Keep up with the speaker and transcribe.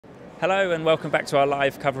Hello and welcome back to our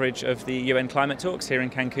live coverage of the UN climate talks here in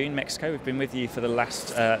Cancun, Mexico. We've been with you for the last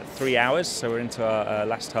 3 hours, so we're into our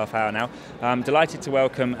last half hour now. I'm delighted to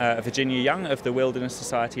welcome Virginia Young of the Wilderness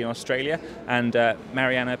Society in Australia and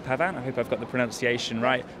Mariana Pavan, I hope I've got the pronunciation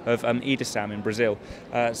right, of IDESAM in Brazil.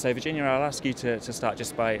 So Virginia, I'll ask you to start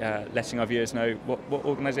just by letting our viewers know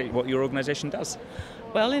what your organisation does.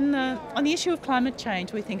 Well, on the issue of climate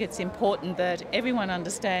change, we think it's important that everyone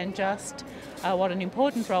understand just what an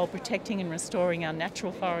important role protecting and restoring our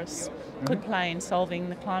natural forests could play in solving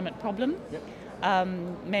the climate problem. Yep.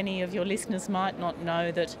 Many of your listeners might not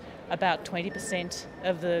know that about 20%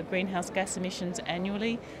 of the greenhouse gas emissions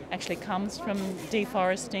annually actually comes from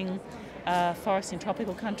deforesting forests in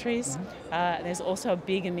tropical countries. There's also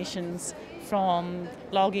big emissions from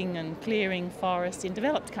logging and clearing forests in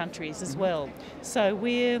developed countries as well. So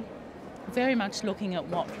we're very much looking at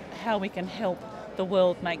how we can help the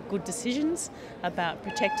world make good decisions about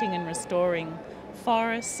protecting and restoring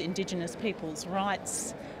forests, Indigenous peoples'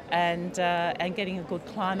 rights, and getting a good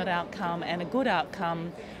climate outcome and a good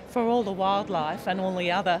outcome for all the wildlife and all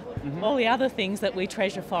the other things that we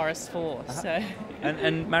treasure forests for. So.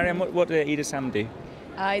 And Mariam, what do IDESAM do?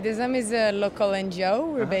 IDESAM is a local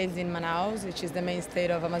NGO. We're based in Manaus, which is the main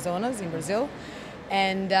state of Amazonas in Brazil.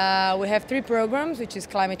 And we have 3 programs, which is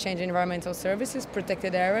climate change and environmental services,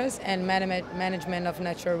 protected areas, and management of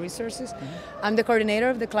natural resources. I'm the coordinator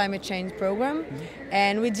of the climate change program,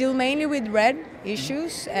 and we deal mainly with REDD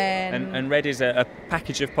issues. And REDD is a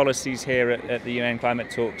package of policies here at the UN climate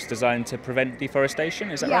talks designed to prevent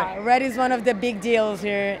deforestation, is that right? Yeah, REDD is one of the big deals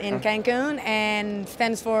here in Cancun and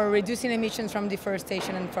stands for Reducing Emissions from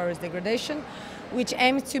Deforestation and Forest Degradation, which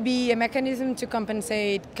aims to be a mechanism to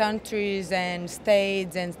compensate countries and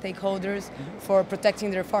states and stakeholders for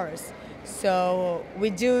protecting their forests. So we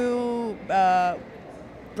do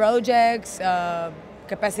projects,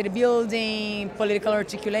 capacity building, political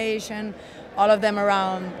articulation, all of them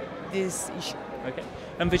around this issue. Okay.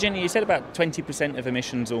 And Virginia, you said about 20% of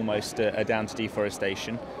emissions almost are down to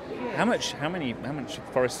deforestation. How much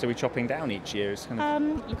forests are we chopping down each year?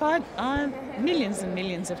 Millions and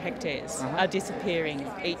millions of hectares are disappearing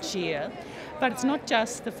each year. But it's not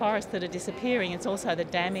just the forests that are disappearing, it's also the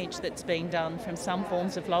damage that's being done from some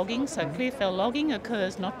forms of logging. So clear-fell logging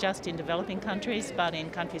occurs not just in developing countries, but in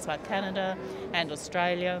countries like Canada and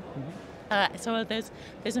Australia. So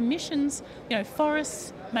there's emissions. You know,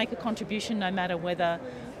 forests make a contribution no matter whether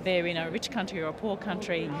they're in a rich country or a poor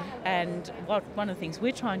country, and one of the things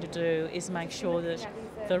we're trying to do is make sure that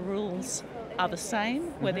the rules are the same,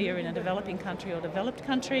 whether you're in a developing country or developed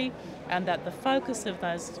country, and that the focus of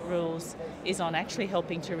those rules is on actually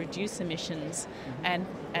helping to reduce emissions and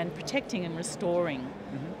protecting and restoring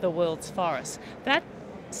the world's forests. That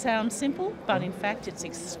sounds simple, but in fact it's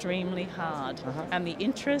extremely hard. And the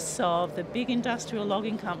interests of the big industrial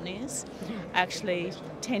logging companies actually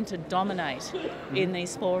tend to dominate in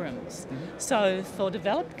these forums. So for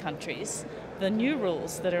developed countries, the new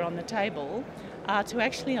rules that are on the table are to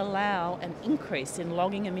actually allow an increase in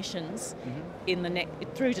logging emissions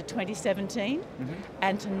through to 2017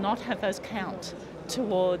 and to not have those count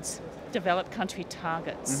towards developed country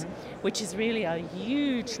targets, which is really a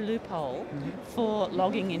huge loophole for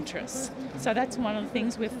logging interests. So that's one of the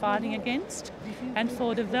things we're fighting against. And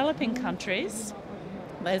for developing countries,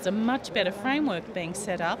 there's a much better framework being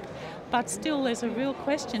set up, but still there's a real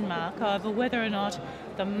question mark over whether or not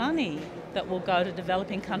the money that will go to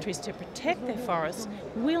developing countries to protect their forests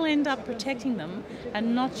will end up protecting them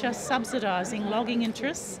and not just subsidising logging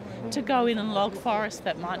interests to go in and log forests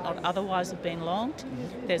that might not otherwise have been logged.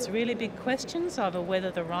 There's really big questions over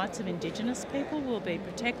whether the rights of Indigenous people will be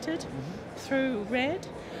protected through REDD.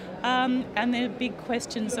 And there are big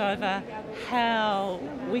questions over how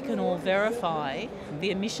we can all verify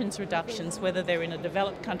the emissions reductions, whether they're in a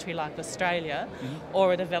developed country like Australia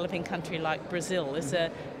or a developing country like Brazil. There's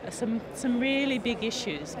some really big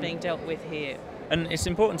issues being dealt with here. And it's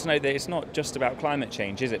important to know that it's not just about climate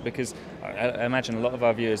change, is it? Because I imagine a lot of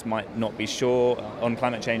our viewers might not be sure on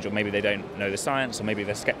climate change, or maybe they don't know the science, or maybe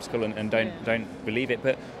they're sceptical and don't believe it.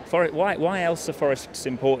 But why else are forests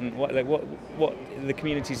important? What the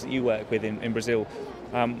communities that you work with in Brazil,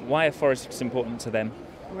 why are forests important to them?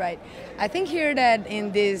 Right. I think here that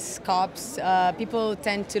in these COPs, people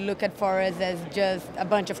tend to look at forests as just a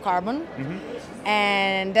bunch of carbon,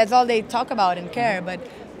 and that's all they talk about and care. But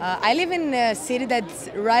I live in a city that's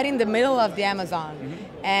right in the middle of the Amazon,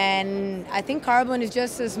 And I think carbon is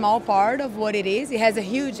just a small part of what it is. It has a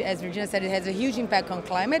huge, as Regina said, it has a huge impact on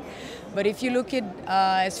climate. But if you look at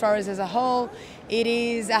as far as a whole, it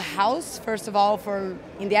is a house, first of all,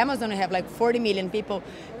 in the Amazon we have like 40 million people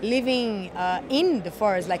living in the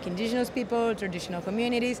forest, like indigenous people, traditional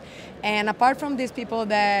communities. And apart from these people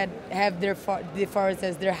that have the forest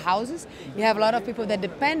as their houses, you have a lot of people that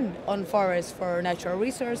depend on forests for natural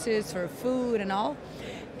resources, for food and all.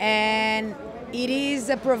 And it is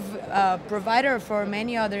a provider for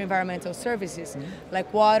many other environmental services,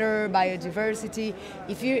 like water, biodiversity.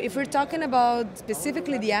 If we're talking about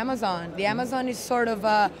specifically the Amazon is sort of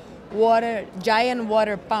a giant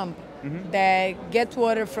water pump that gets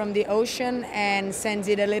water from the ocean and sends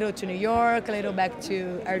it a little to New York, a little back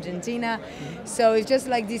to Argentina. So it's just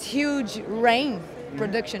like this huge rain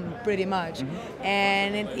production, pretty much.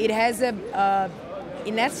 And it has a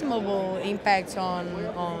inestimable impact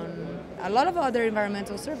on a lot of other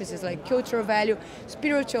environmental services like cultural value,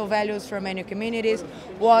 spiritual values for many communities,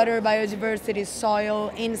 water, biodiversity,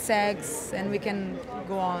 soil, insects, and we can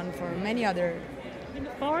go on for many other. And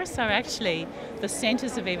the forests are actually the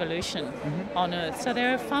centres of evolution on Earth, so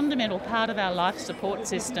they're a fundamental part of our life support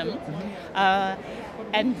system.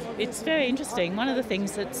 And it's very interesting. One of the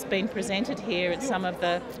things that's been presented here at some of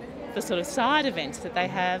the sort of side events that they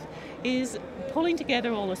have is pulling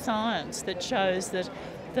together all the science that shows that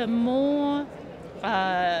the more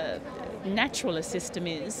natural a system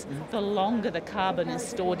is, the longer the carbon is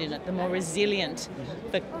stored in it, the more resilient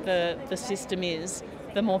the system is,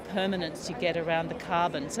 the more permanence you get around the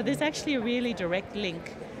carbon. So there's actually a really direct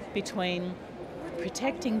link between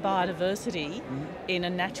protecting biodiversity in a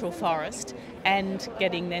natural forest and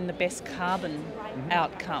getting then the best carbon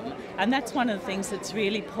outcome. And that's one of the things that's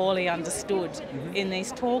really poorly understood in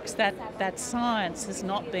these talks, that science has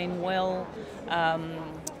not been well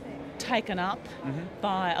taken up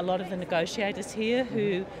by a lot of the negotiators here,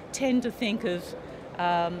 who tend to think of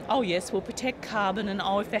oh yes, we'll protect carbon, and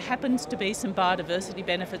oh, if there happens to be some biodiversity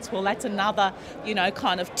benefits, well, that's another,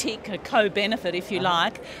 kind of tick, a co-benefit, if you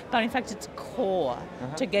like. But in fact, it's core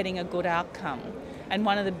to getting a good outcome. And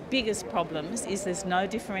one of the biggest problems is there's no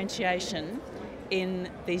differentiation in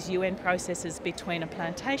these UN processes between a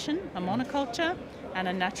plantation, a monoculture, and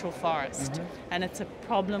a natural forest. And it's a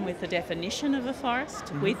problem with the definition of a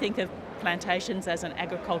forest. We think of plantations as an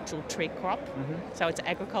agricultural tree crop, so it's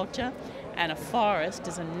agriculture, and a forest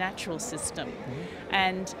is a natural system.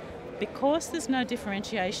 And because there's no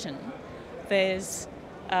differentiation, there's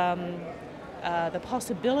the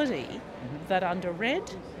possibility that under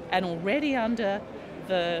RED and already under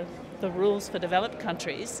the rules for developed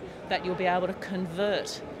countries, that you'll be able to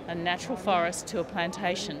convert a natural forest to a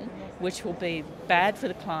plantation, which will be bad for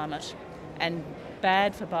the climate and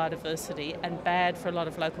bad for biodiversity and bad for a lot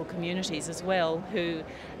of local communities as well, who,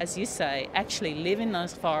 as you say, actually live in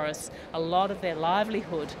those forests. A lot of their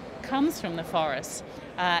livelihood comes from the forests,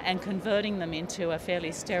 and converting them into a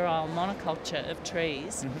fairly sterile monoculture of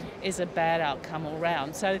trees is a bad outcome all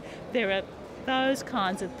round. So there are those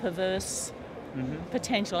kinds of perverse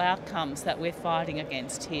potential outcomes that we're fighting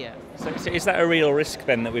against here. So is that a real risk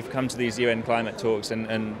then, that we've come to these UN climate talks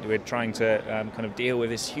and we're trying to kind of deal with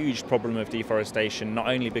this huge problem of deforestation, not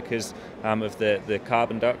only because of the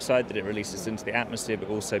carbon dioxide that it releases into the atmosphere, but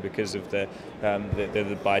also because of the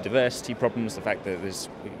biodiversity problems, the fact that there's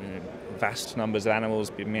vast numbers of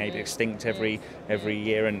animals being made extinct every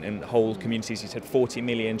year, and whole communities, you said 40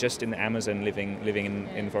 million just in the Amazon living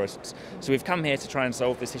in forests. So we've come here to try and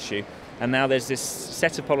solve this issue, and now there's this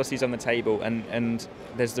set of policies on the table, and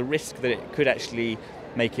there's the risk that it could actually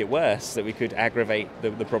make it worse, that we could aggravate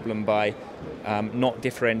the problem by not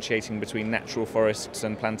differentiating between natural forests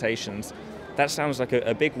and plantations. That sounds like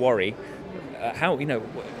a big worry. How,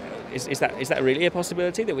 Is that really a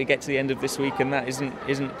possibility, that we get to the end of this week and that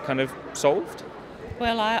isn't kind of solved?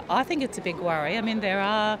 Well, I think it's a big worry. I mean, there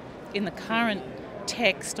are, in the current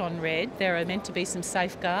text on RED, there are meant to be some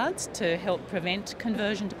safeguards to help prevent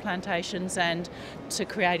conversion to plantations and to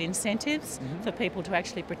create incentives for people to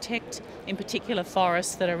actually protect, in particular,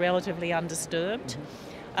 forests that are relatively undisturbed.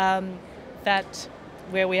 That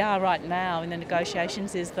where we are right now in the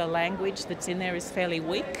negotiations is the language that's in there is fairly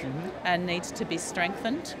weak and needs to be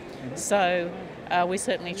strengthened. So we're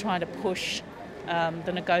certainly trying to push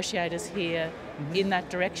the negotiators here in that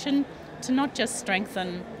direction, to not just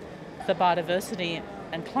strengthen the biodiversity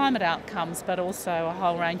and climate outcomes, but also a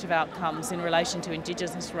whole range of outcomes in relation to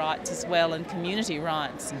Indigenous rights as well, and community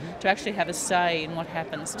rights, to actually have a say in what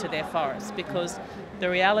happens to their forests. Because the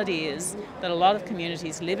reality is that a lot of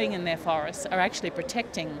communities living in their forests are actually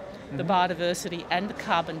protecting the biodiversity and the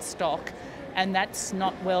carbon stock, and that's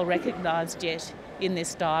not well recognised yet in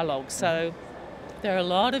this dialogue. So there are a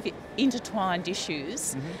lot of intertwined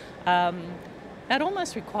issues that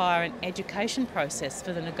almost require an education process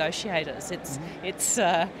for the negotiators.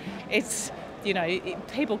 It's you know,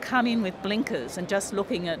 people come in with blinkers and just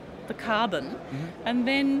looking at the carbon, and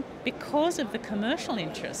then because of the commercial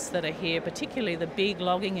interests that are here, particularly the big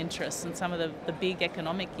logging interests and some of the big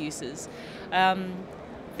economic uses,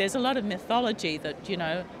 there's a lot of mythology that, you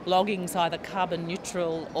know, logging's either carbon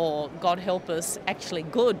neutral or, God help us, actually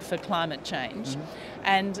good for climate change.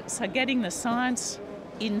 And so getting the science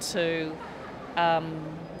into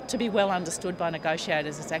to be well understood by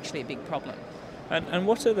negotiators is actually a big problem. And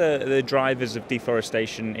what are the drivers of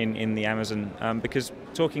deforestation in the Amazon? Because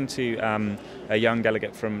talking to a young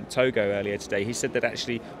delegate from Togo earlier today, he said that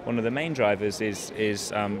actually one of the main drivers is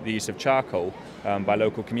the use of charcoal by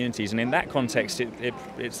local communities. And in that context,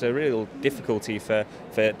 it's a real difficulty for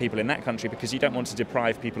people in that country, because you don't want to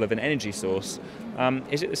deprive people of an energy source.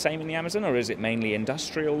 Is it the same in the Amazon, or is it mainly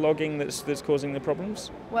industrial logging that's causing the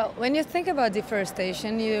problems? Well, when you think about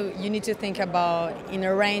deforestation, you need to think about in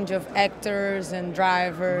a range of actors and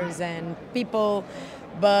drivers and people,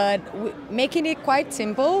 but making it quite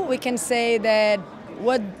simple, we can say that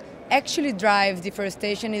what actually drives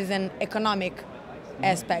deforestation is an economic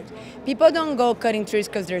aspect. People don't go cutting trees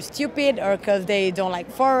because they're stupid or because they don't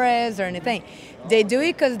like forests or anything. They do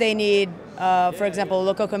it because they need, for example,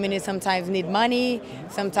 local communities sometimes need money,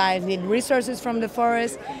 sometimes need resources from the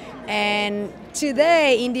forest. And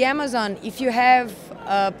today in the Amazon, if you have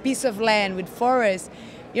a piece of land with forest,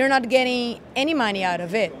 you're not getting any money out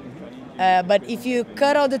of it. But if you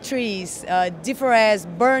cut all the trees, deforest,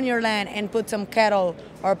 burn your land, and put some cattle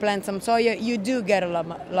or plant some soya, you do get a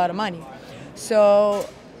lot of money. So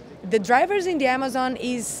the drivers in the Amazon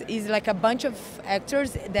is like a bunch of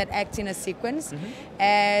actors that act in a sequence,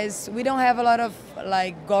 as we don't have a lot of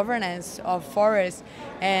like governance of forests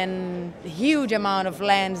and huge amount of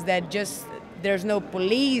lands that just there's no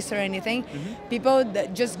police or anything. People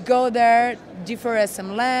that just go there, deforest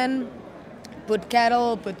some land, put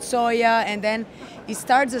cattle, put soya, and then it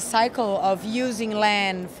starts a cycle of using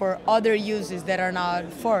land for other uses that are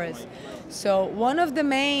not forest. So one of the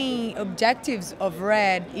main objectives of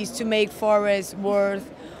RED is to make forests worth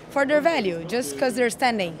for their value, just because they're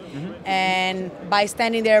standing. And by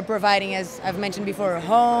standing there, providing, as I've mentioned before, a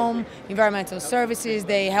home, environmental services,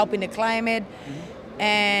 they help in the climate.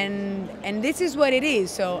 And this is what it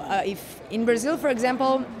is. So if in Brazil, for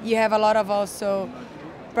example, you have a lot of also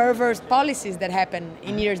perverse policies that happened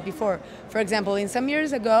in years before. For example, in some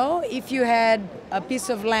years ago, if you had a piece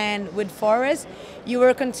of land with forest, you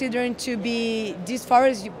were considering to be, this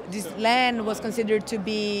land was considered to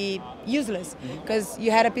be useless because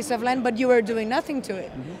you had a piece of land but you were doing nothing to it.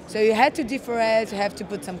 So you had to deforest, you have to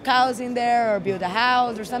put some cows in there or build a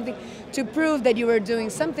house or something to prove that you were doing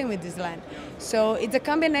something with this land. So it's a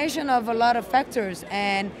combination of a lot of factors,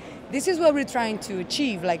 and this is what we're trying to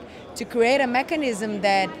achieve, like to create a mechanism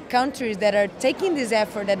that countries that are taking this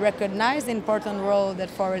effort, that recognize the important role that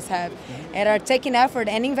forests have, and are taking effort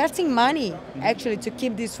and investing money actually to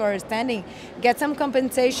keep this forest standing, get some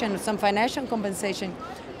compensation, some financial compensation,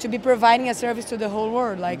 to be providing a service to the whole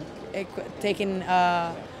world, like taking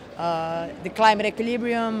the climate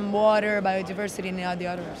equilibrium, water, biodiversity, and all the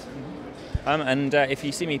others. And if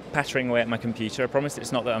you see me pattering away at my computer, I promise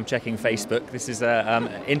it's not that I'm checking Facebook. This is an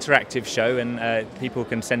interactive show, and people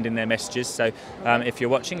can send in their messages. So if you're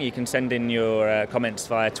watching, you can send in your comments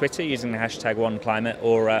via Twitter using the hashtag #OneClimate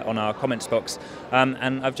or on our comments box.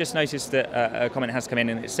 And I've just noticed that a comment has come in,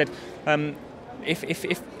 and it said,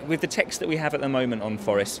 if with the text that we have at the moment on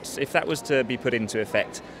forests, if that was to be put into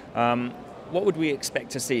effect, what would we expect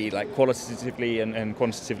to see, like qualitatively and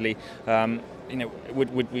quantitatively?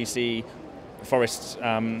 Would we see forests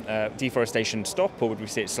deforestation stop, or would we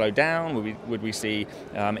see it slow down? Would we see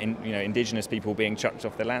indigenous people being chucked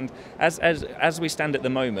off their land? As we stand at the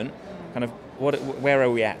moment, kind of where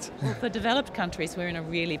are we at? Well, for developed countries, we're in a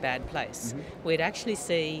really bad place. We'd actually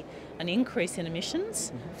see an increase in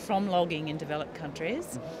emissions from logging in developed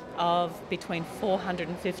countries of between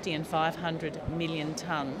 450 and 500 million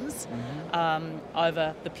tonnes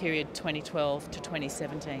over the period 2012 to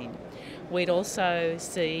 2017. We'd also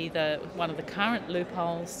see one of the current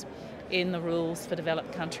loopholes in the rules for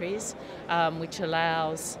developed countries, which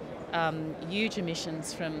allows huge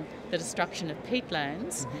emissions from the destruction of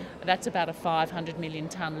peatlands. That's about a 500 million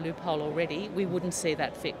tonne loophole already. We wouldn't see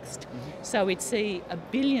that fixed. So we'd see 1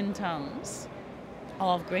 billion tonnes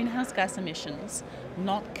of greenhouse gas emissions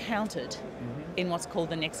not counted in what's called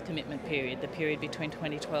the next commitment period, the period between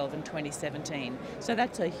 2012 and 2017. So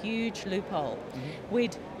that's a huge loophole.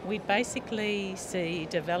 We'd basically see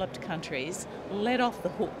developed countries let off the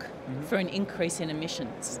hook for an increase in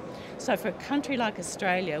emissions. So for a country like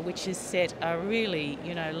Australia, which has set a really,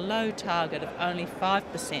 low target of only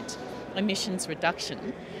 5% emissions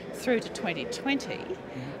reduction through to 2020,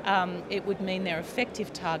 it would mean their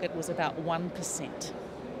effective target was about 1%.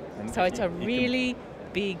 So it's a really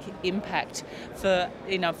big impact. For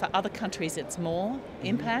other countries it's more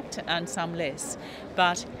impact and some less,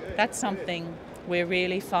 but that's something we're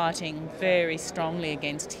really fighting very strongly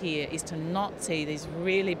against here, is to not see these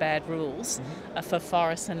really bad rules for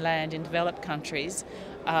forests and land in developed countries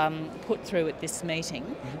put through at this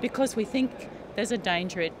meeting, because we think there's a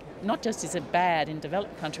danger it not just is it bad in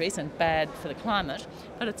developed countries and bad for the climate,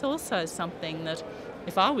 but it's also something that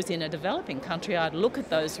if I was in a developing country, I'd look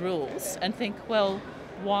at those rules and think, well,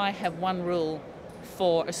 why have one rule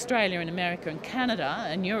for Australia and America and Canada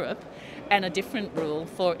and Europe and a different rule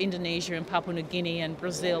for Indonesia and Papua New Guinea and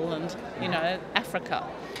Brazil and, Africa?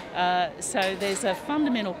 So there's a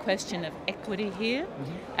fundamental question of equity here,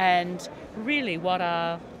 and really what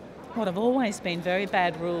have always been very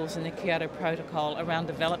bad rules in the Kyoto Protocol around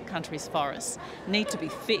developed countries' forests need to be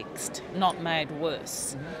fixed, not made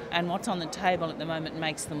worse. And what's on the table at the moment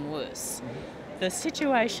makes them worse. The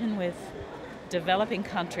situation with developing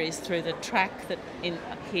countries through the track that in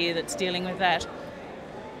here that's dealing with that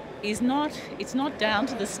it's not down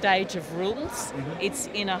to the stage of rules, it's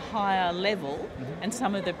in a higher level, and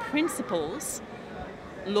some of the principles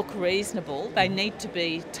look reasonable. They need to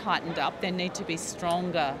be tightened up, there need to be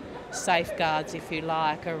stronger safeguards, if you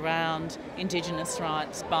like, around Indigenous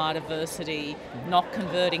rights, biodiversity, not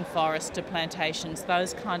converting forests to plantations.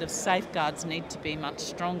 Those kind of safeguards need to be much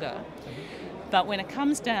stronger. But when it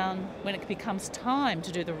becomes time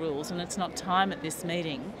to do the rules, and it's not time at this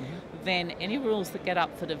meeting, then any rules that get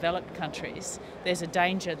up for developed countries, there's a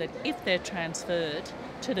danger that if they're transferred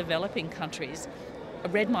to developing countries, a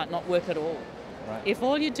red might not work at all. Right. If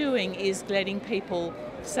all you're doing is letting people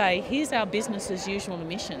say, here's our business as usual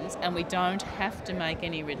emissions, and we don't have to make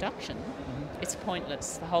any reduction, it's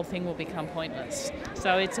pointless. The whole thing will become pointless.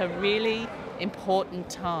 So it's a really important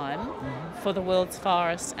time for the world's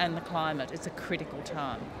forests and the climate. It's a critical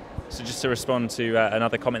time. So just to respond to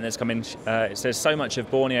another comment that's come in, it says so much of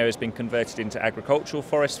Borneo has been converted into agricultural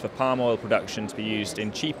forests for palm oil production to be used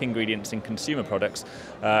in cheap ingredients in consumer products.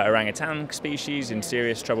 Orangutan species in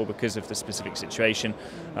serious trouble because of the specific situation.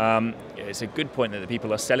 It's a good point that the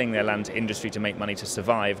people are selling their land to industry to make money to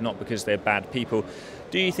survive, not because they're bad people.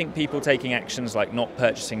 Do you think people taking actions like not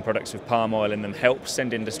purchasing products with palm oil in them helps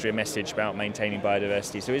send industry a message about maintaining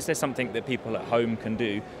biodiversity? So is there something that people at home can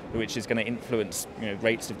do which is going to influence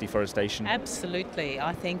rates of deforestation? Absolutely.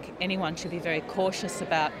 I think anyone should be very cautious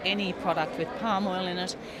about any product with palm oil in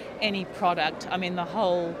it, any product. I mean, the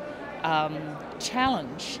whole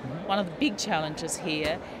challenge, one of the big challenges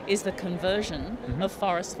here is the conversion of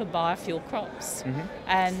forests for biofuel crops.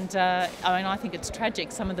 And I think it's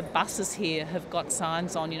tragic. Some of the buses here have got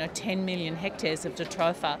signs on, 10 million hectares of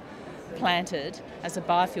jatropha planted as a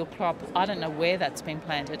biofuel crop. I don't know where that's been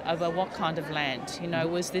planted, over what kind of land.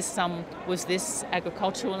 Was this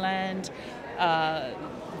agricultural land?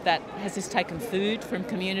 Has this taken food from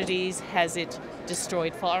communities? Has it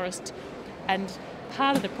destroyed forest? And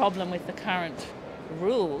part of the problem with the current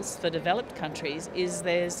rules for developed countries is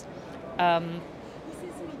there's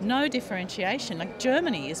no differentiation. Like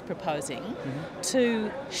Germany is proposing to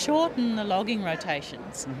shorten the logging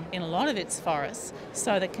rotations in a lot of its forests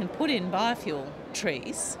so that it can put in biofuel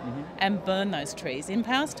trees and burn those trees in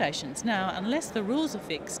power stations. Now, unless the rules are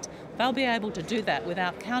fixed, they'll be able to do that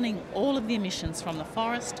without counting all of the emissions from the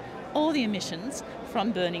forest or the emissions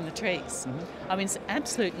from burning the trees. I mean, it's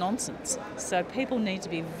absolute nonsense. So people need to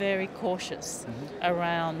be very cautious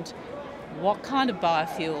around what kind of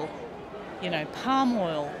biofuel. Palm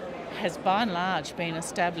oil has by and large been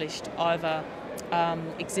established over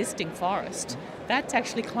existing forest. That's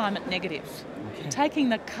actually climate negative. Taking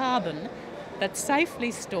the carbon that's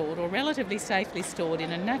safely stored or relatively safely stored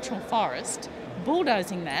in a natural forest,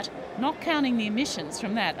 bulldozing that, not counting the emissions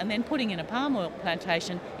from that, and then putting in a palm oil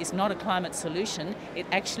plantation is not a climate solution. It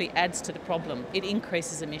actually adds to the problem. It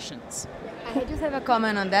increases emissions. I just have a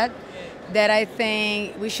comment on that I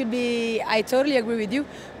think we should be, I totally agree with you,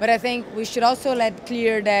 but I think we should also let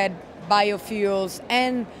clear that biofuels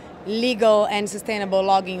and legal and sustainable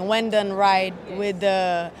logging, when done right with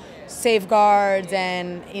the safeguards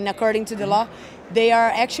and according to the law, they are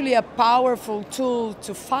actually a powerful tool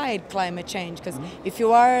to fight climate change. Because if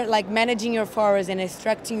you are like managing your forest and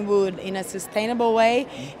extracting wood in a sustainable way,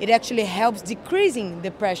 it actually helps decreasing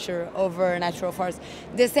the pressure over natural forests.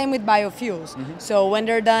 The same with biofuels. So when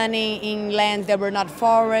they're done in lands that were not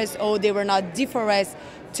forests or they were not deforested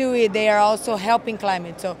to it, they are also helping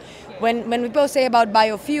climate. So when people say about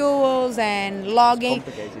biofuels and logging,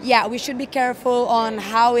 yeah, we should be careful on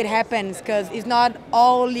how it happens, because it's not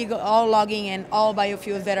all logging and all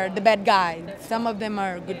biofuels that are the bad guys. Some of them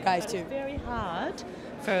are good guys too. It's very hard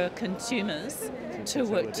for consumers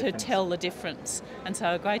to tell the difference, and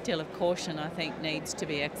so a great deal of caution, I think, needs to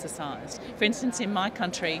be exercised. For instance, in my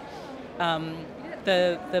country,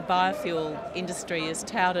 the biofuel industry is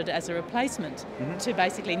touted as a replacement to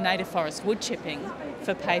basically native forest wood chipping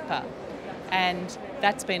for paper, and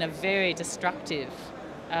that's been a very destructive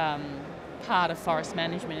part of forest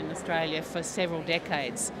management in Australia for several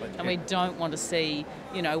decades, and we don't want to see,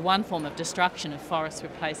 you know, one form of destruction of forests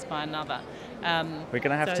replaced by another. We're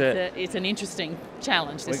going to have to. It's an interesting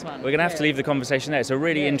challenge, this one. We're going to have to leave the conversation there. It's a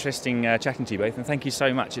really interesting chatting to you both, and thank you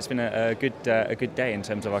so much. It's been a good day in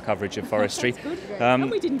terms of our coverage of forestry.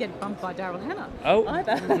 And we didn't get bumped by Daryl Hannah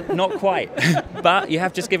either. Not quite, but you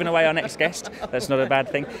have just given away our next guest. That's not a bad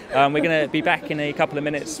thing. We're going to be back in a couple of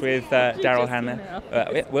minutes with Daryl Hannah.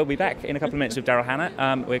 We'll be back in a couple of minutes with Daryl Hannah.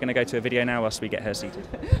 We're going to go to a video now whilst we get her seated.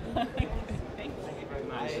 Thank you very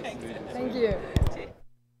much. Thank you.